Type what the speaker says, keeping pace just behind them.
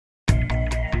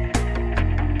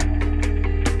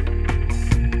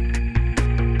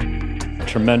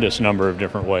tremendous number of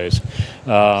different ways.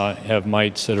 Have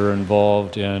mites that are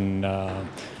involved in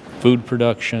food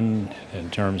production in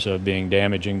terms of being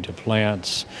damaging to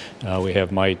plants. We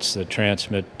have mites that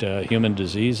transmit human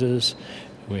diseases.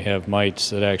 We have mites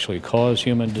that actually cause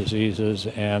human diseases,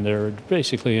 and they're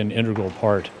basically an integral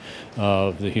part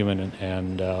of the human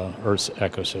and Earth's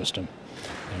ecosystem.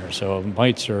 So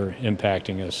mites are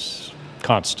impacting us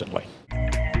constantly.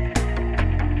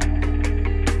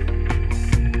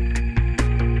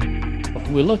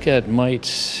 We look at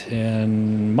mites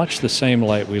in much the same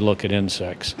light we look at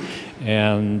insects,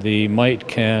 and the mite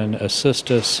can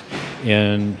assist us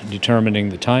in determining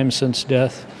the time since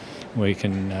death. We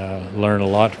can learn a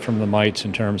lot from the mites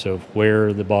in terms of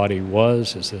where the body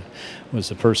was. Was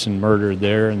the person murdered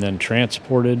there and then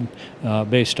transported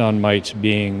based on mites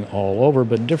being all over,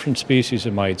 but different species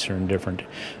of mites are in different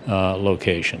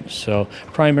locations. So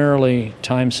primarily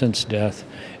time since death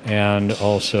and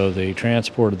also the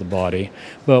transport of the body.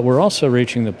 But we're also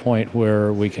reaching the point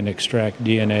where we can extract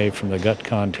DNA from the gut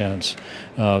contents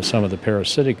of some of the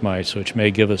parasitic mites, which may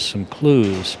give us some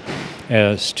clues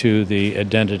as to the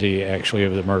identity actually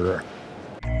of the murderer.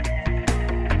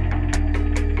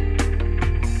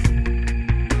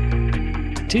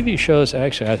 TV shows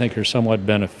actually, I think, are somewhat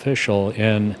beneficial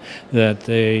in that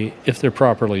they, if they're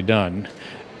properly done,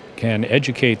 can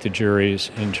educate the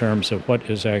juries in terms of what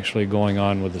is actually going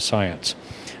on with the science.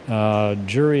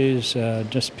 Juries,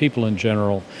 just people in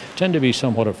general, tend to be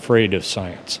somewhat afraid of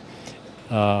science.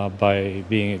 By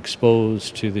being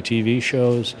exposed to the TV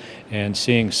shows and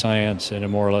seeing science in a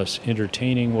more or less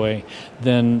entertaining way,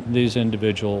 then these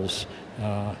individuals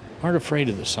aren't afraid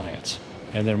of the science,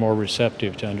 and they're more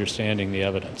receptive to understanding the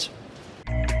evidence.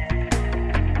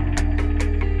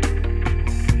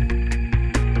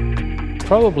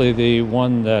 Probably the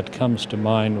one that comes to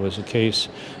mind was a case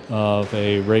of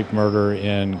a rape murder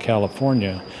in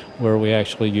California, where we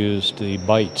actually used the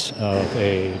bites of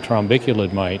a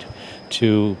trombiculid mite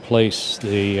to place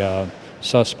the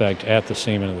suspect at the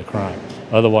scene of the crime.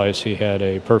 Otherwise, he had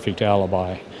a perfect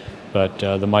alibi, but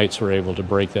the mites were able to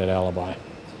break that alibi.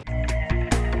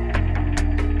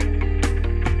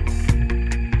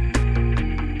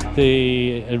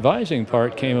 The advising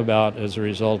part came about as a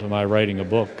result of my writing a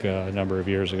book a number of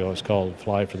years ago. It's called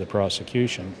Fly for the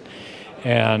Prosecution.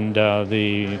 And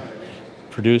the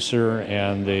producer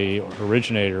and the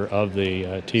originator of the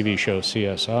TV show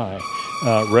CSI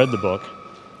read the book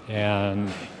and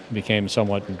became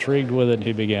somewhat intrigued with it.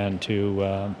 He began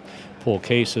to pull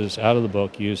cases out of the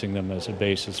book, using them as a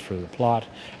basis for the plot.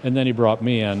 And then he brought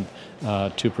me in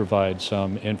to provide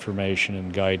some information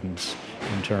and guidance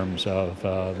in terms of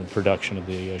the production of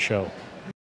the show.